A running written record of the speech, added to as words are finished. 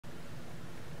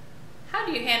How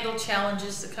do you handle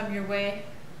challenges that come your way?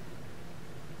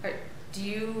 Do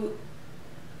you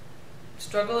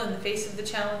struggle in the face of the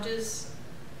challenges?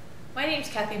 My name's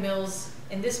Kathy Mills,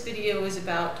 and this video is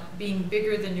about being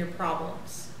bigger than your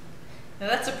problems. Now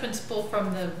that's a principle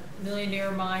from The Millionaire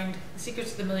Mind, The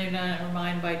Secrets of the Millionaire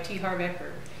Mind by T. Harv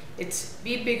Eker. It's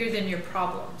be bigger than your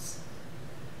problems.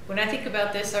 When I think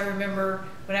about this, I remember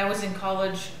when I was in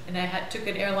college and I took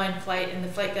an airline flight and the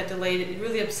flight got delayed. It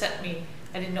really upset me.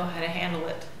 I didn't know how to handle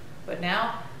it. But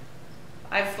now,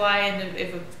 I fly and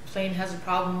if a plane has a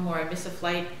problem or I miss a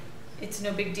flight, it's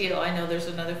no big deal. I know there's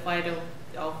another flight,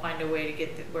 I'll find a way to get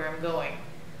where I'm going.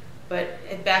 But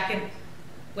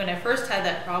when I first had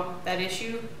that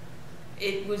issue,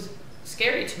 it was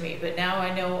scary to me. But now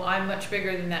I know I'm much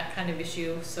bigger than that kind of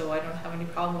issue, so I don't have any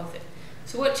problem with it.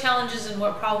 So what challenges and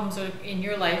what problems are in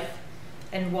your life,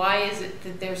 and why is it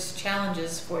that there's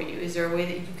challenges for you? Is there a way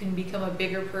that you can become a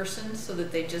bigger person so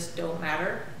that they just don't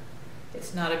matter?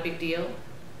 It's not a big deal?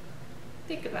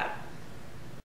 Think about it.